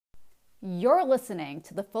You're listening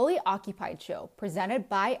to the Fully Occupied Show, presented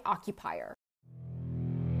by Occupier.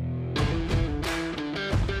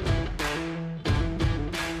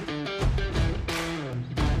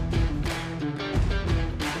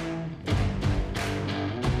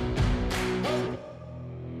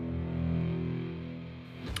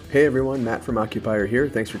 Hey everyone, Matt from Occupier here.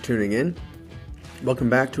 Thanks for tuning in.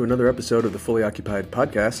 Welcome back to another episode of the Fully Occupied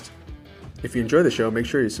podcast. If you enjoy the show, make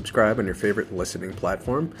sure you subscribe on your favorite listening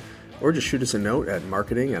platform, or just shoot us a note at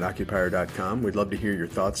marketing@occupier.com. We'd love to hear your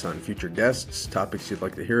thoughts on future guests, topics you'd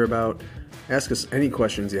like to hear about, ask us any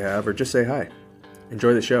questions you have, or just say hi.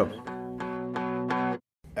 Enjoy the show.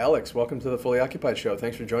 Alex, welcome to the Fully Occupied Show.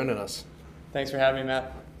 Thanks for joining us. Thanks for having me,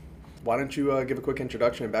 Matt. Why don't you give a quick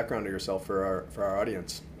introduction and background to yourself for our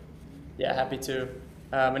audience? Yeah, happy to.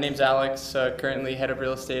 My name's Alex, currently head of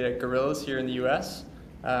real estate at Gorillas here in the U.S.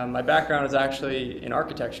 My background is actually in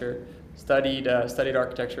architecture. Studied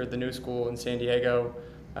architecture at the New School in San Diego.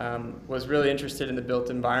 Was really interested in the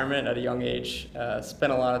built environment at a young age.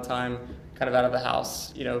 Spent a lot of time kind of out of the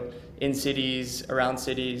house, in cities, around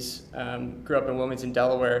cities. Grew up in Wilmington,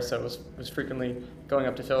 Delaware, so was frequently going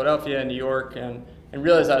up to Philadelphia and New York, and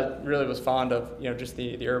realized I really was fond of just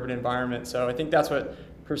the urban environment. So I think that's what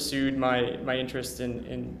pursued my interest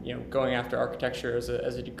in going after architecture as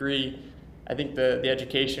a degree. I think the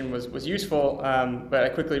education was useful, but I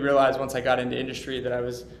quickly realized once I got into industry that I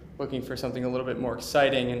was looking for something a little bit more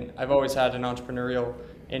exciting, and I've always had an entrepreneurial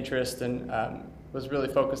interest, and was really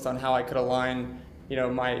focused on how I could align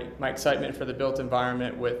my excitement for the built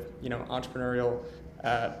environment with entrepreneurial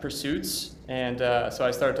pursuits, and so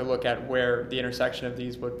I started to look at where the intersection of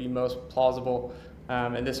these would be most plausible,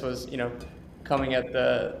 and this was coming at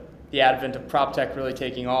the advent of prop tech really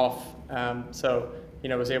taking off. So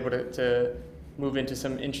was able to move into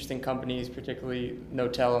some interesting companies, particularly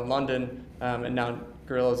Knotel in London, and now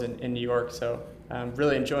Gorillas in New York. So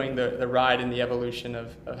really enjoying the ride and the evolution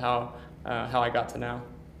of how I got to now.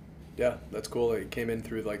 Yeah, that's cool. It came in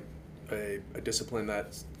through like a discipline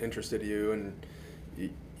that interested you, and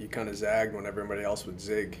you kind of zagged when everybody else would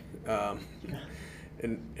zig.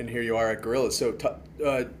 And here you are at Gorillas. So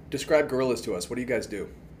describe Gorillas to us. What do you guys do?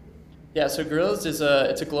 Yeah, so Gorillas it's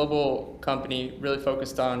a global company really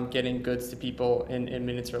focused on getting goods to people in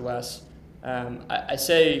minutes or less. I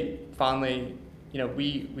say fondly,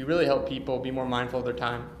 we really help people be more mindful of their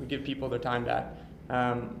time. We give people their time back.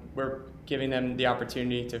 We're giving them the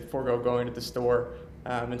opportunity to forego going to the store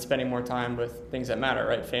and spending more time with things that matter,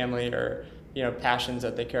 right? Family or passions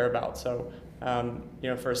that they care about. So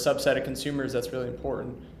for a subset of consumers, that's really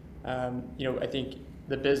important. I think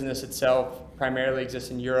the business itself primarily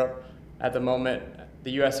exists in Europe at the moment.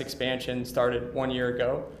 The U.S. expansion started 1 year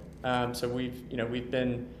ago, so we've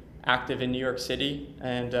been active in New York City,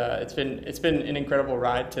 and it's been an incredible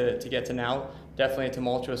ride to get to now. Definitely a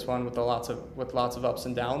tumultuous one with lots of ups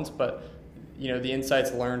and downs, but the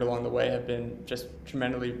insights learned along the way have been just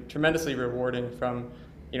tremendously rewarding from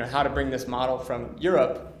how to bring this model from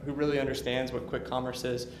Europe, who really understands what quick commerce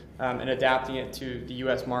is, and adapting it to the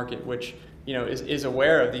U.S. market, which is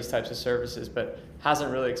aware of these types of services, but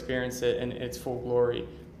hasn't really experienced it in its full glory,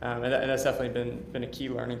 and that's definitely been a key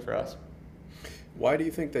learning for us. Why do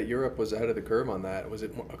you think that Europe was ahead of the curve on that? Was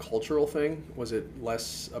it a cultural thing? Was it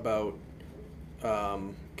less about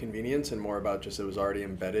convenience and more about just it was already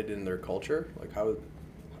embedded in their culture? Like how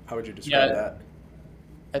would you describe that?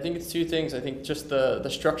 I think it's two things. I think just the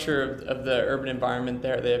structure of the urban environment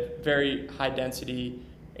there. They have very high density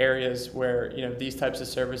areas where these types of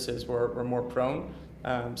services were more prone.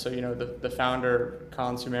 So the founder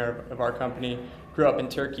Kaan Sümer of our company grew up in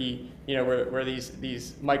Turkey. Where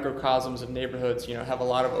these microcosms of neighborhoods have a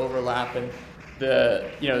lot of overlap, and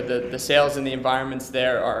the sales and the environments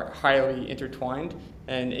there are highly intertwined,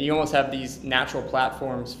 and you almost have these natural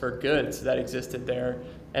platforms for goods that existed there.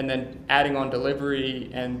 And then adding on delivery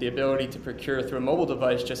and the ability to procure through a mobile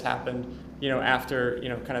device just happened, after,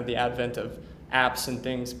 kind of the advent of apps and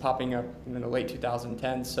things popping up in the late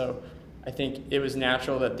 2010s. So I think it was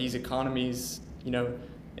natural that these economies,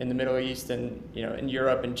 in the Middle East and, in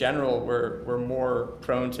Europe in general were more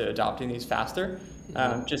prone to adopting these faster,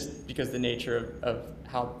 just because the nature of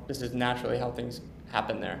how this is naturally how things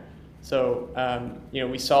happen there. So,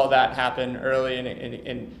 we saw that happen early,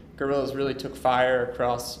 and Gorillas really took fire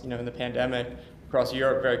across, in the pandemic, across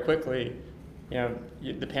Europe very quickly.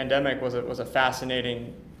 The pandemic was a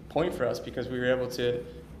fascinating point for us because we were able to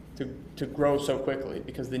grow so quickly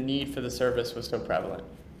because the need for the service was so prevalent.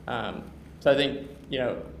 So I think,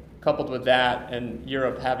 coupled with that and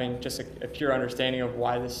Europe having just a pure understanding of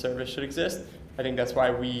why this service should exist, I think that's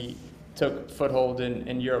why we took foothold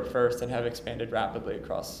in Europe first and have expanded rapidly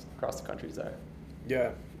across the countries there.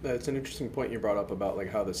 Yeah, that's an interesting point you brought up about like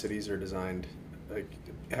how the cities are designed. Like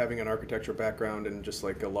having an architecture background and just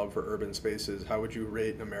like a love for urban spaces, how would you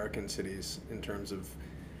rate American cities in terms of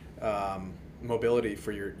mobility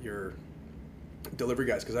for your delivery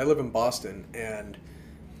guys? Because I live in Boston, and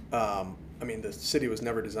I mean the city was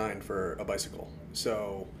never designed for a bicycle,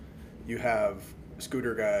 so you have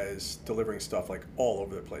scooter guys delivering stuff like all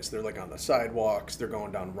over the place. They're like on the sidewalks, they're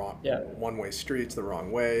going down one-way streets the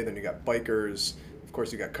wrong way. Then you got bikers, of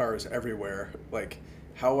course you got cars everywhere. Like,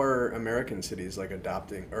 how are American cities like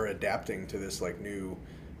adapting to this like new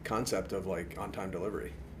concept of like on-time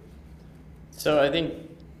delivery? So I think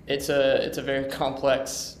it's a very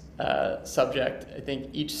complex subject. I think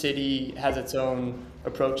each city has its own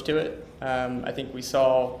approach to it. I think we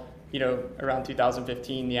saw, around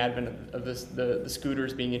 2015, the advent of the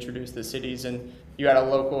scooters being introduced to cities, and you had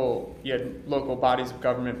local bodies of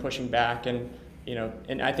government pushing back, and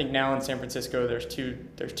I think now in San Francisco there's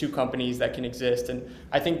two companies that can exist, and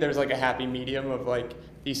I think there's like a happy medium of like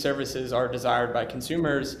these services are desired by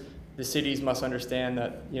consumers. The cities must understand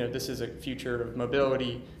that this is a future of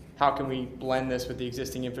mobility. How can we blend this with the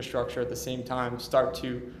existing infrastructure at the same time, start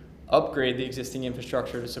to upgrade the existing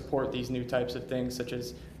infrastructure to support these new types of things, such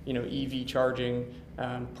as EV charging,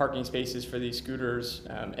 parking spaces for these scooters,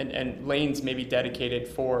 and lanes maybe dedicated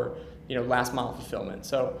for last mile fulfillment.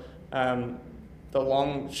 So the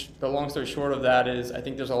long story short of that is I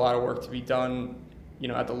think there's a lot of work to be done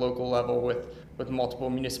at the local level with multiple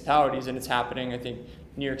municipalities, and it's happening. I think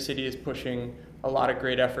New York City is pushing a lot of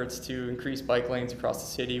great efforts to increase bike lanes across the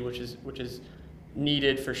city, which is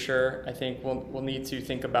needed for sure. I think we'll need to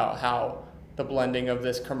think about how the blending of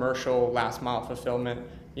this commercial last mile fulfillment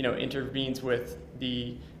intervenes with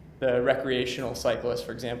the recreational cyclist,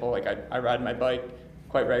 for example. Like I ride my bike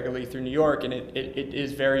quite regularly through New York, and it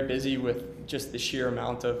is very busy with just the sheer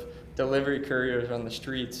amount of delivery couriers on the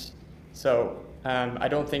streets. So I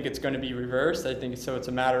don't think it's going to be reversed. I think it's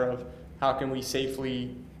a matter of how can we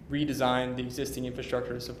safely redesign the existing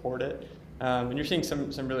infrastructure to support it. And you're seeing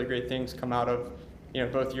some really great things come out of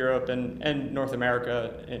both Europe and North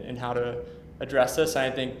America in how to address this.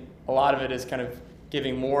 And I think a lot of it is kind of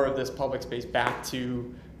giving more of this public space back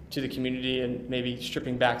to the community, and maybe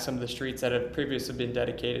stripping back some of the streets that have previously been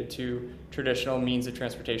dedicated to traditional means of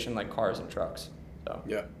transportation like cars and trucks. So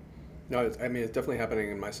yeah, no, it's definitely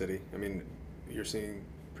happening in my city. I mean, you're seeing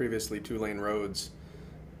previously 2-lane roads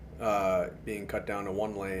being cut down to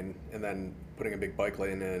 1 lane, and then putting a big bike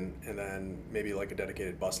lane in, and then maybe like a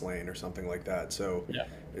dedicated bus lane or something like that. So yeah,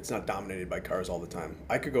 it's not dominated by cars all the time.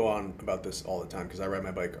 I could go on about this all the time because I ride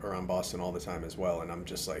my bike around Boston all the time as well, and I'm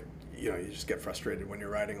just like, you just get frustrated when you're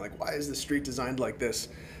riding, like, why is the street designed like this?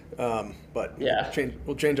 But yeah,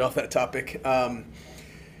 we'll change off that topic.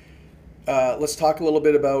 Let's talk a little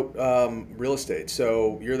bit about real estate.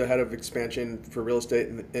 So you're the head of expansion for real estate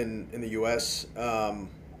in the U.S.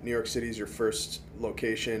 New York City is your first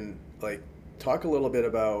location. Like, talk a little bit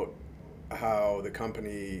about how the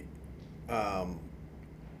company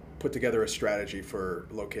put together a strategy for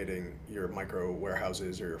locating your micro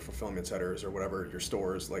warehouses or your fulfillment centers or whatever, your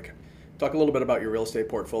stores. Like, talk a little bit about your real estate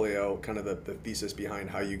portfolio, kind of the thesis behind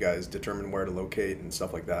how you guys determine where to locate and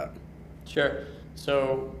stuff like that. Sure.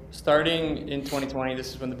 So starting in 2020,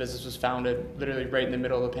 this is when the business was founded, literally right in the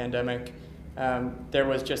middle of the pandemic. There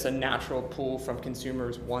was just a natural pull from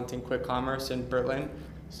consumers wanting quick commerce in Berlin.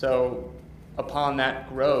 So upon that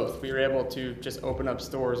growth, we were able to just open up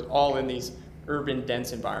stores all in these urban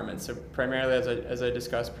dense environments. So primarily, as I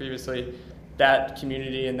discussed previously, that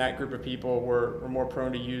community and that group of people were more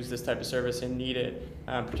prone to use this type of service and need it,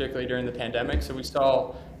 particularly during the pandemic. So we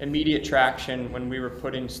saw immediate traction when we were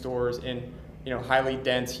putting stores in highly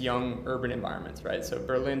dense, young urban environments, right? So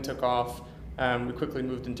Berlin took off. We quickly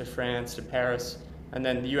moved into France, to Paris, and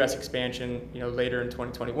then the U.S. expansion, later in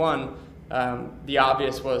 2021. The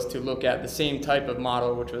obvious was to look at the same type of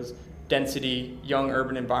model, which was density, young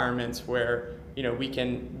urban environments where we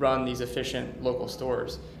can run these efficient local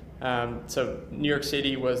stores. So New York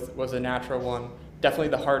City was a natural one. Definitely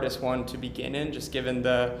the hardest one to begin in, just given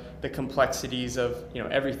the complexities of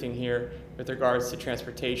everything here with regards to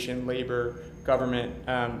transportation, labor, government.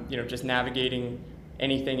 Just navigating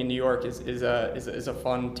anything in New York is a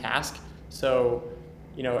fun task. So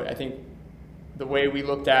I think the way we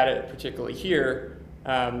looked at it, particularly here,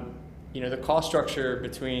 the cost structure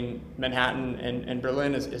between Manhattan and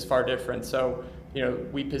Berlin is far different. So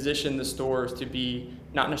we position the stores to be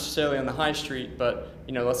not necessarily on the high street, but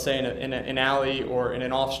let's say in an alley or in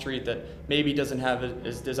an off street that maybe doesn't have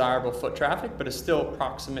as desirable foot traffic, but is still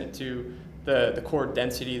proximate to the core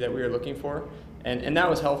density that we were looking for. And that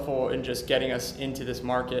was helpful in just getting us into this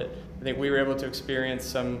market. I think we were able to experience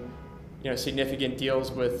some significant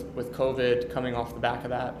deals with COVID coming off the back of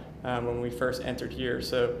that when we first entered here.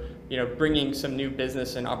 So bringing some new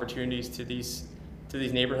business and opportunities to these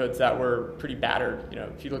neighborhoods that were pretty battered.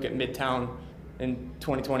 If you look at Midtown in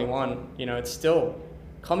 2021, it's still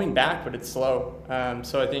coming back, but it's slow.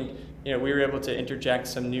 So I think we were able to interject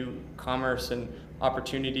some new commerce and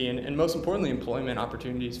opportunity, and most importantly, employment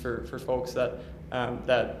opportunities for folks that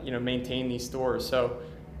maintain these stores. So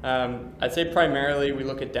I'd say primarily we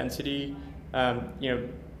look at density,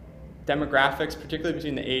 demographics, particularly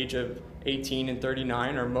between the age of 18 and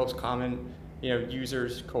 39, are most common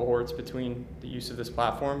users cohorts between the use of this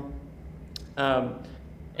platform. And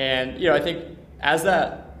I think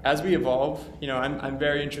as we evolve, I'm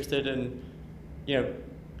very interested in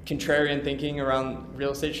contrarian thinking around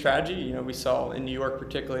real estate strategy. We saw in New York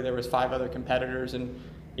particularly there was 5 other competitors, and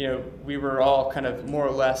we were all kind of more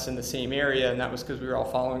or less in the same area, and that was because we were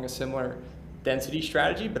all following a similar density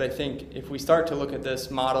strategy. But I think if we start to look at this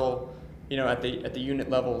model, at the unit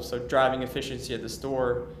level, so driving efficiency at the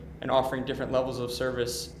store and offering different levels of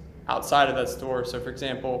service outside of that store. So for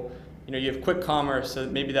example, you have quick commerce, so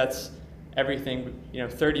maybe that's everything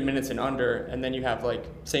 30 minutes and under, and then you have like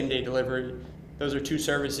same day delivery. Those are 2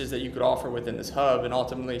 services that you could offer within this hub and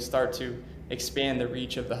ultimately start to expand the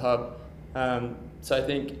reach of the hub. So I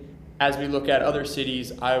think as we look at other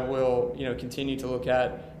cities, I will continue to look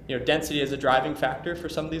at density as a driving factor for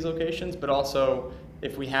some of these locations, but also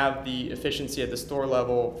if we have the efficiency at the store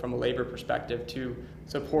level from a labor perspective to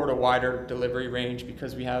support a wider delivery range,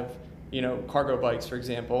 because we have cargo bikes, for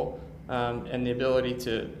example, and the ability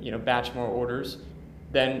to batch more orders,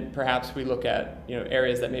 then perhaps we look at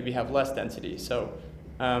areas that maybe have less density. So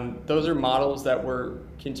those are models that we're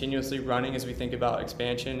continuously running as we think about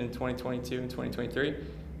expansion in 2022 and 2023.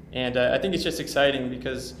 And I think it's just exciting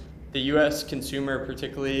because the U.S. consumer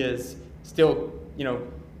particularly is still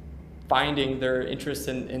finding their interest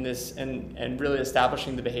in this and really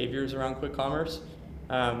establishing the behaviors around quick commerce.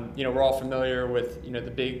 We're all familiar with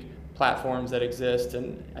the big platforms that exist,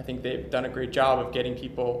 and I think they've done a great job of getting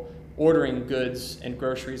people ordering goods and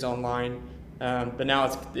groceries online. But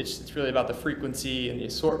now it's really about the frequency and the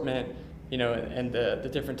assortment, and the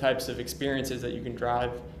different types of experiences that you can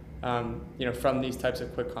drive, from these types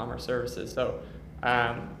of quick commerce services. So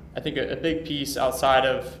I think a big piece outside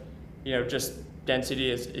of just density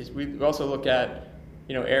is we also look at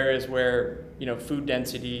areas where food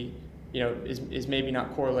density is maybe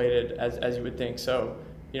not correlated as you would think. So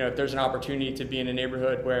if there's an opportunity to be in a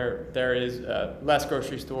neighborhood where there is less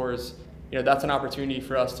grocery stores, that's an opportunity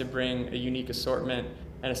for us to bring a unique assortment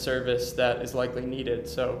and a service that is likely needed.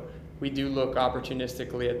 So we do look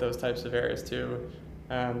opportunistically at those types of areas too.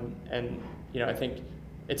 And I think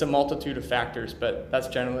it's a multitude of factors, but that's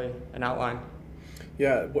generally an outline.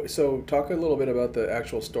 Yeah, so talk a little bit about the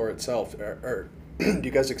actual store itself. Do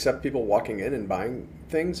you guys accept people walking in and buying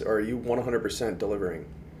things, or are you 100% delivering?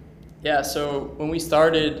 Yeah, so when we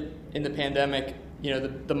started in the pandemic,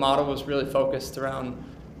 the model was really focused around,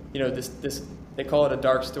 this they call it a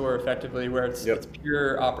dark store effectively, where it's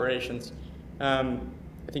pure operations. I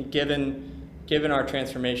think given our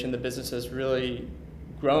transformation, the business has really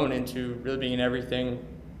grown into really being an everything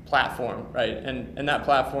platform, right? And that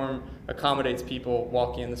platform accommodates people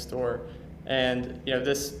walking in the store. And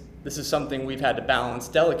this is something we've had to balance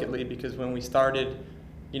delicately, because when we started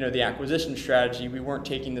the acquisition strategy, we weren't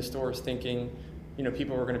taking the stores thinking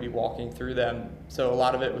people were going to be walking through them. So a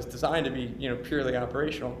lot of it was designed to be purely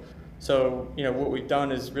operational. So what we've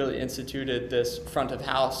done is really instituted this front of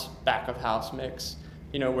house, back of house mix,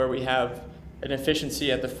 where we have an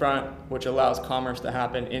efficiency at the front, which allows commerce to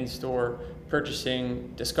happen in store,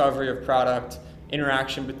 purchasing, discovery of product,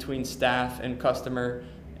 interaction between staff and customer.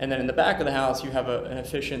 And then in the back of the house, you have an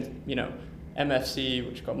efficient MFC,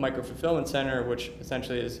 which is called micro fulfillment center, which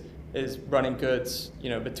essentially is running goods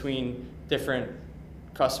between different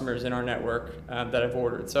customers in our network that have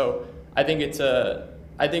ordered. So I think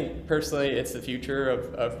I think personally it's the future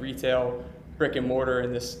of retail, brick and mortar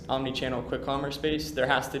in this omni-channel quick commerce space. There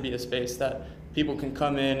has to be a space that people can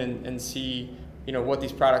come in and see what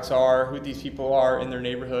these products are, who these people are in their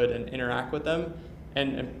neighborhood, and interact with them.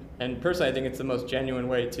 And personally, I think it's the most genuine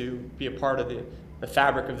way to be a part of the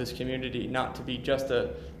fabric of this community, not to be just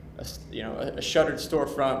a shuttered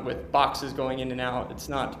storefront with boxes going in and out. It's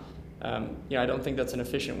not, I don't think that's an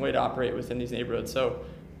efficient way to operate within these neighborhoods. So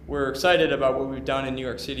we're excited about what we've done in New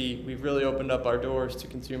York City. We've really opened up our doors to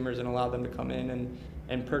consumers and allowed them to come in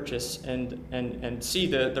and purchase and see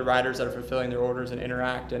the riders that are fulfilling their orders and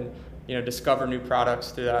interact. And discover new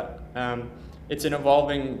products through that. It's an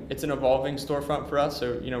evolving storefront for us.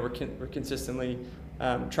 So we're consistently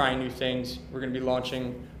trying new things. We're going to be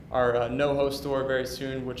launching our NoHo store very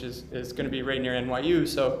soon, which is going to be right near NYU.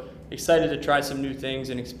 So excited to try some new things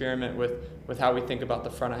and experiment with how we think about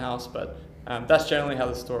the front of house. But that's generally how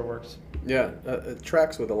the store works. Yeah, it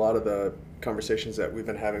tracks with a lot of the conversations that we've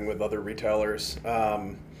been having with other retailers.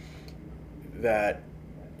 That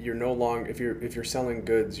you're no longer, if you're selling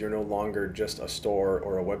goods, you're no longer just a store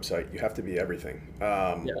or a website. You have to be everything.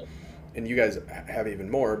 And you guys have even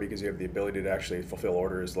more because you have the ability to actually fulfill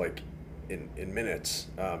orders like in minutes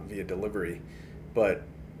via delivery. But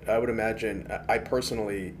I would imagine,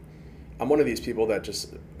 I'm one of these people that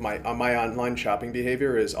just, my online shopping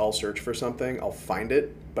behavior is I'll search for something, I'll find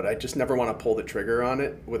it, but I just never want to pull the trigger on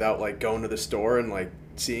it without like going to the store and like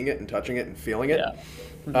seeing it and touching it and feeling it.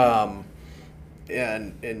 Yeah.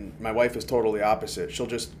 And my wife is totally opposite. She'll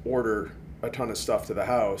just order a ton of stuff to the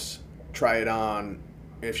house, try it on,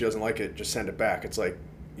 and if she doesn't like it, just send it back. It's like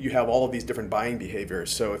you have all of these different buying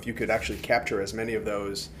behaviors. So if you could actually capture as many of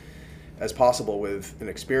those as possible with an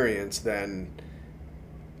experience, then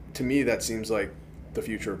to me that seems like the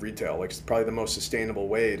future of retail. Like it's probably the most sustainable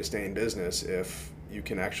way to stay in business if you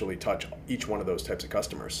can actually touch each one of those types of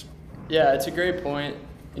customers. Yeah, it's a great point.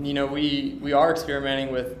 And we are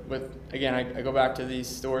experimenting with again, I go back to these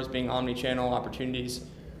stores being omni-channel opportunities.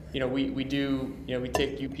 We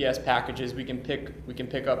take UPS packages. We can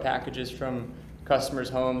pick up packages from customers'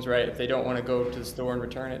 homes, right? If they don't want to go to the store and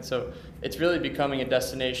return it. So it's really becoming a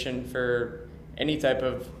destination for any type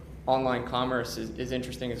of online commerce is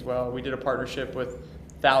interesting as well. We did a partnership with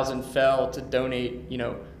 1000 Fell to donate,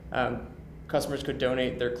 customers could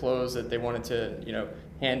donate their clothes that they wanted to,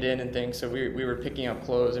 hand in and things. So we were picking up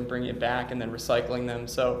clothes and bringing it back and then recycling them.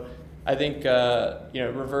 So I think,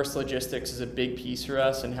 reverse logistics is a big piece for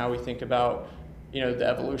us and how we think about, the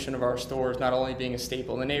evolution of our stores, not only being a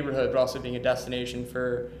staple in the neighborhood, but also being a destination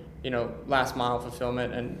for, last mile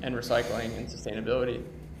fulfillment and recycling and sustainability.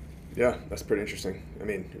 Yeah, that's pretty interesting. I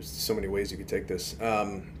mean, there's so many ways you could take this.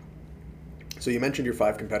 So you mentioned your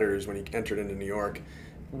 5 competitors when you entered into New York.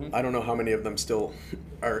 Mm-hmm. I don't know how many of them still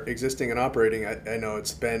are existing and operating. I know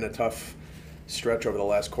it's been a tough stretch over the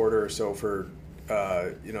last quarter or so for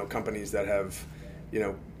companies that have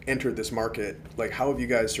entered this market. Like, how have you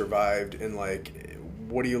guys survived, and like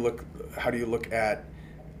how do you look at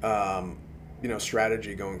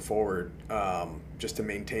strategy going forward, just to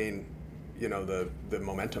maintain the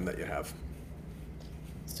momentum that you have?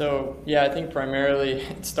 So yeah, I think primarily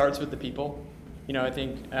it starts with the people. I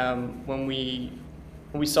think when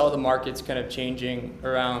we saw the markets kind of changing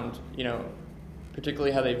around,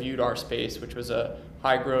 particularly how they viewed our space, which was a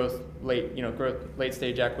high growth, late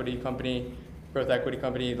stage growth equity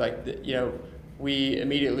company, we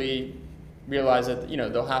immediately realized that,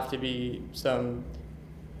 there'll have to be some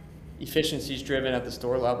efficiencies driven at the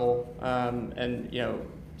store level.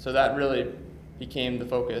 So that really became the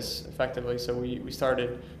focus effectively. So we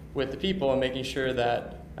started with the people and making sure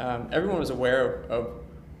that everyone was aware of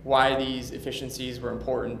why these efficiencies were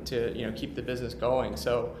important to keep the business going.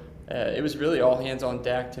 So it was really all hands on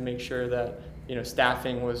deck to make sure that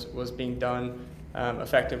staffing was being done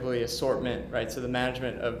effectively, assortment, right? So the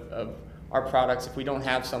management of our products. If we don't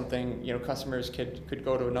have something, customers could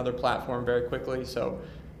go to another platform very quickly. So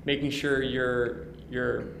making sure your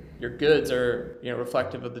goods are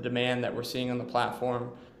reflective of the demand that we're seeing on the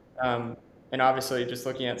platform, and obviously just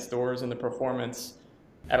looking at stores and the performance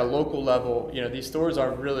at a local level. These stores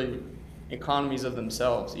are really economies of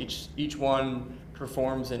themselves. Each one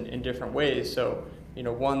performs in different ways. So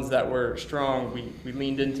ones that were strong, we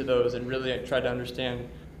leaned into those and really tried to understand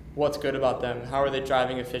what's good about them. How are they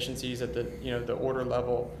driving efficiencies at the order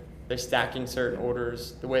level? They're stacking certain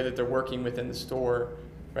orders, the way that they're working within the store,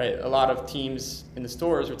 right? A lot of teams in the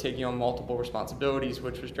stores were taking on multiple responsibilities,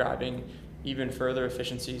 which was driving even further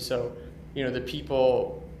efficiency. So the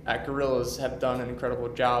people at Gorillas have done an incredible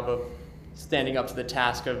job of standing up to the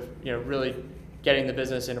task of really getting the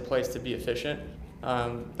business in a place to be efficient.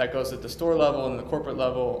 That goes at the store level and the corporate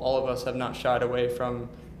level. All of us have not shied away from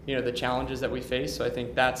the challenges that we face. So I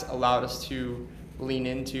think that's allowed us to lean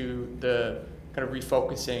into the kind of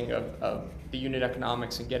refocusing of the unit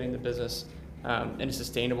economics and getting the business in a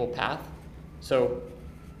sustainable path. So,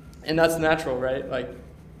 and that's natural, right? Like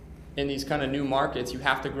in these kind of new markets, you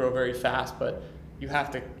have to grow very fast, but you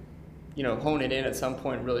have to hone it in at some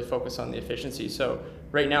point and really focus on the efficiency. So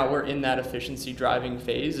right now we're in that efficiency driving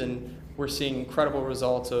phase, and we're seeing incredible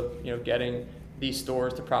results of getting these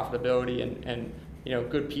stores to profitability, and a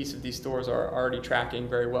good piece of these stores are already tracking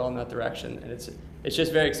very well in that direction. And it's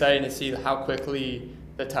just very exciting to see how quickly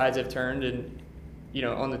the tides have turned, and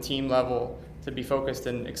on the team level to be focused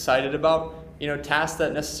and excited about tasks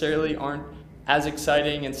that necessarily aren't as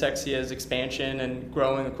exciting and sexy as expansion and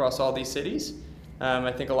growing across all these cities.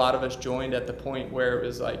 I think a lot of us joined at the point where it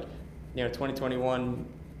was like 2021,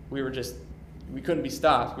 we couldn't be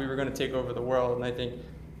stopped. We were going to take over the world, and I think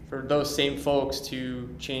for those same folks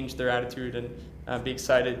to change their attitude and be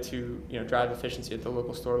excited to drive efficiency at the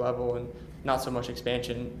local store level and not so much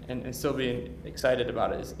expansion, and still being excited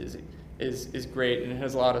about it is great, and it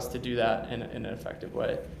has allowed us to do that in an effective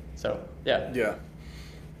way. So yeah.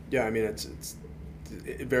 I mean, it's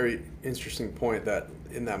a very interesting point that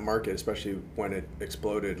in that market, especially when it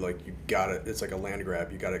exploded, like it's like a land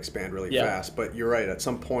grab. You got to expand really fast. But you're right. At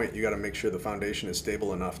some point, you got to make sure the foundation is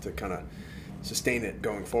stable enough to kind of sustain it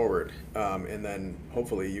going forward, and then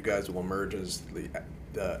hopefully you guys will emerge as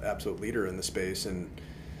the absolute leader in the space and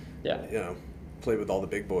play with all the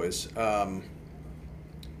big boys.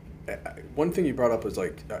 One thing you brought up was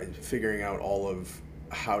like figuring out all of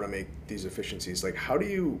how to make these efficiencies. Like,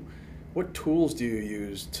 what tools do you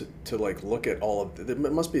use to like look at all of there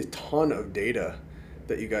must be a ton of data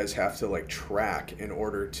that you guys have to like track in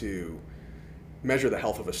order to measure the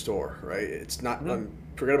health of a store, right? It's not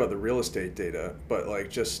forget about the real estate data, but like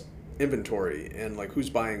just inventory and like who's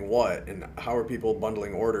buying what and how are people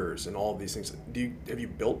bundling orders and all of these things. Have you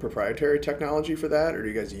built proprietary technology for that, or do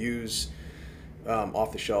you guys use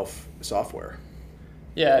off-the-shelf software?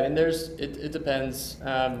 Yeah, I mean, it depends.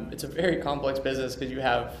 It's a very complex business because you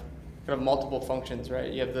have kind of multiple functions,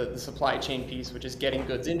 right? You have the supply chain piece, which is getting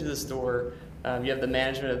goods into the store. You have the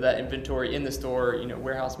management of that inventory in the store,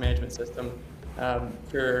 warehouse management system.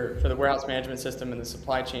 For the warehouse management system and the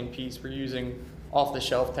supply chain piece, we're using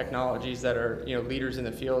off-the-shelf technologies that are leaders in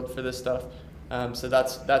the field for this stuff. So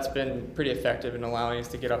that's been pretty effective in allowing us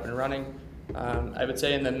to get up and running. I would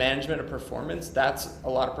say in the management of performance, that's a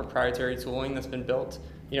lot of proprietary tooling that's been built,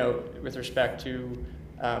 with respect to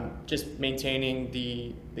just maintaining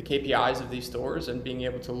the KPIs of these stores and being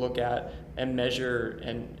able to look at and measure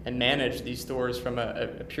and manage these stores from a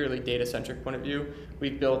purely data-centric point of view.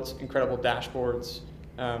 We've built incredible dashboards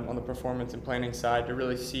on the performance and planning side to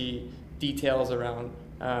really see details around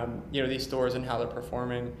these stores and how they're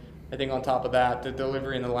performing. I think on top of that, the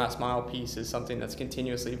delivery and the last mile piece is something that's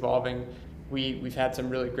continuously evolving. We've had some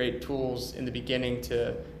really great tools in the beginning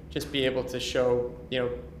to just be able to show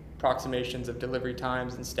approximations of delivery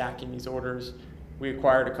times and stacking these orders. We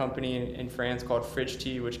acquired a company in France called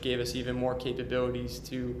Fridge-T, which gave us even more capabilities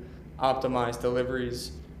to optimize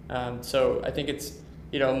deliveries. So I think it's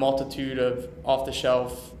a multitude of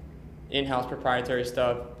off-the-shelf, in-house proprietary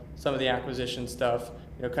stuff, some of the acquisition stuff,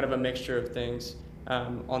 kind of a mixture of things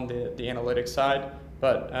on the analytics side.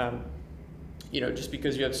 But just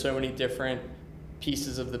because you have so many different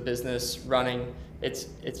pieces of the business running, it's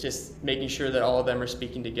just making sure that all of them are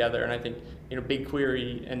speaking together. And I think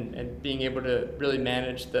BigQuery and being able to really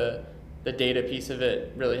manage the data piece of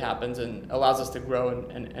it really happens and allows us to grow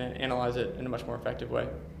and analyze it in a much more effective way.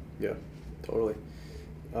 Yeah, totally.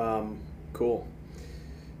 Cool.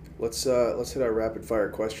 Let's hit our rapid fire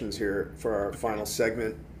questions here for our final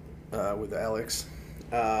segment with Alex.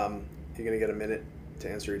 You're gonna get a minute to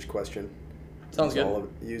answer each question. Sounds good.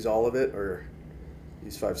 Use all of it or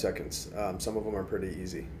use 5 seconds. Some of them are pretty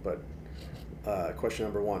easy, but question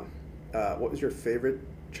number 1. What was your favorite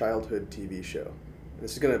childhood TV show? And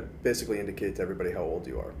this is going to basically indicate to everybody how old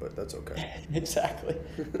you are, but that's okay. Exactly.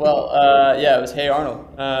 Well, it was Hey Arnold.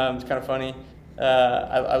 It's kind of funny.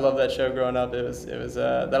 I love that show growing up. It was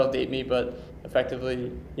that'll date me, but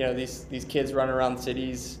effectively, these kids running around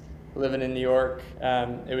cities, living in New York.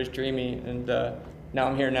 It was dreamy, and now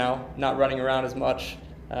I'm here now, not running around as much,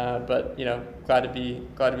 but glad to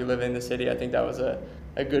be living in the city. I think that was a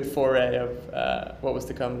good foray of what was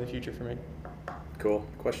to come in the future for me. Cool.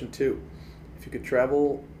 Question 2. If you could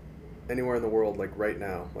travel anywhere in the world, like right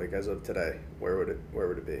now, like as of today, where would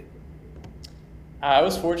it be? I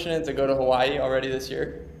was fortunate to go to Hawaii already this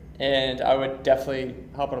year, and I would definitely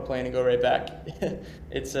hop on a plane and go right back.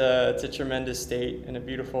 It's a tremendous state and a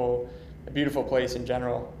beautiful place in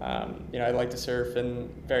general. I like to surf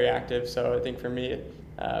and very active, so I think for me,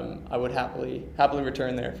 I would happily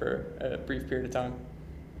return there for a brief period of time.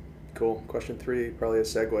 Cool. Question 3, probably a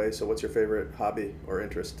segue. So what's your favorite hobby or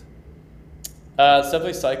interest? It's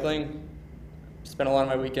definitely cycling. Spend a lot of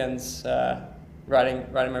my weekends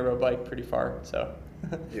riding my road bike pretty far. So.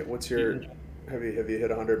 Yeah. What's your? Have you hit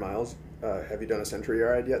 100 miles? Have you done a century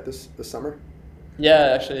ride yet this summer?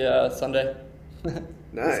 Yeah, actually, Sunday.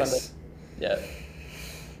 Nice. Sunday. Yeah.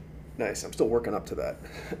 Nice. I'm still working up to that.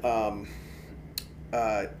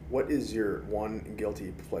 What is your one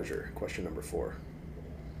guilty pleasure? Question number 4.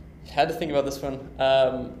 had to think about this one,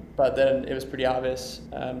 but then it was pretty obvious.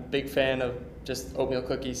 Big fan of just oatmeal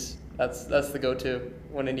cookies. That's the go-to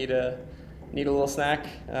when I need a little snack.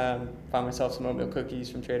 Find myself some oatmeal cookies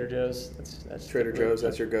from Trader Joe's. That's Trader Joe's.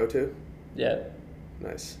 That's your go-to. Yeah.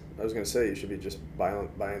 Nice. I was gonna say you should be just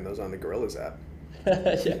buying those on the Gorillas app.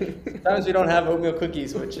 Yeah. Sometimes we don't have oatmeal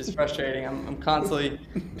cookies, which is frustrating. I'm constantly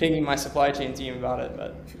pinging my supply chain team about it,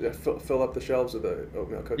 but Yeah, fill up the shelves with the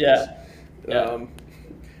oatmeal cookies. Yeah.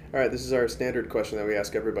 All right, this is our standard question that we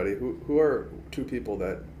ask everybody. Who are two people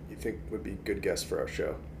that you think would be good guests for our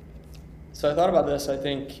show? So I thought about this. I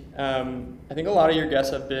think a lot of your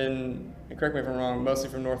guests have been, and correct me if I'm wrong, mostly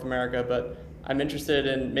from North America, but I'm interested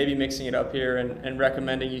in maybe mixing it up here and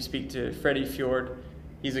recommending you speak to Freddie Fjord.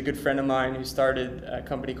 He's a good friend of mine who started a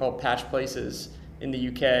company called Patch Places in the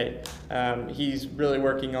UK. He's really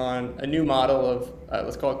working on a new model of,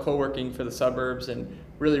 let's call it co-working for the suburbs, and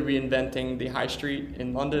really reinventing the high street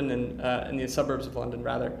in London and in the suburbs of London,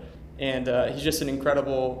 rather. And he's just an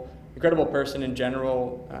incredible person in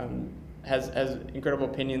general. Has incredible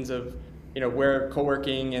opinions of where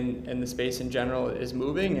co-working and the space in general is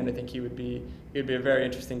moving, and I think he would be a very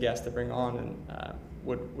interesting guest to bring on, and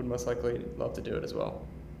would most likely love to do it as well.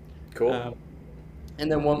 Cool. And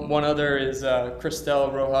then one other is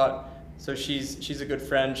Christelle Rohat. So she's a good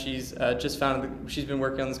friend. She's just she's been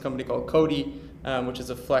working on this company called Coty, which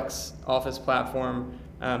is a flex office platform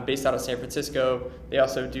based out of San Francisco. They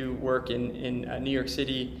also do work in New York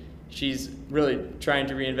City. She's really trying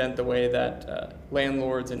to reinvent the way that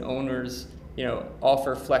landlords and owners,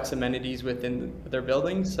 offer flex amenities within their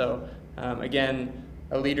buildings. So again,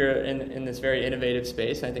 a leader in this very innovative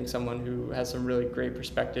space. I think someone who has some really great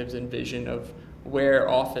perspectives and vision of where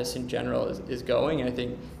office in general is going, and I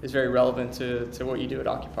think is very relevant to what you do at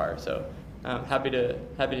Occupier. So happy to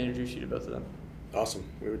introduce you to both of them. Awesome.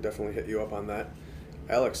 We would definitely hit you up on that.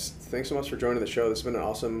 Alex, thanks so much for joining the show. This has been an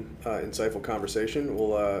awesome, insightful conversation.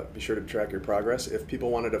 We'll be sure to track your progress. If people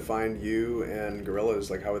wanted to find you and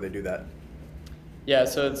Gorillas, how would they do that? Yeah,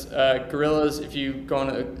 so it's Gorillas. If you go on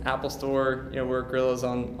the Apple Store, we're Gorillas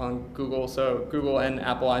on Google. So Google and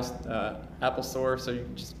Apple Store. So you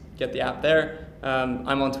just get the app there.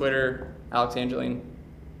 I'm on Twitter, Alex Angeline.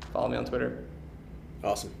 Follow me on Twitter.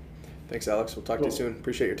 Awesome. Thanks, Alex. We'll talk to you soon.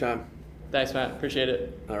 Appreciate your time. Thanks, Matt. Appreciate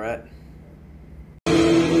it. All right.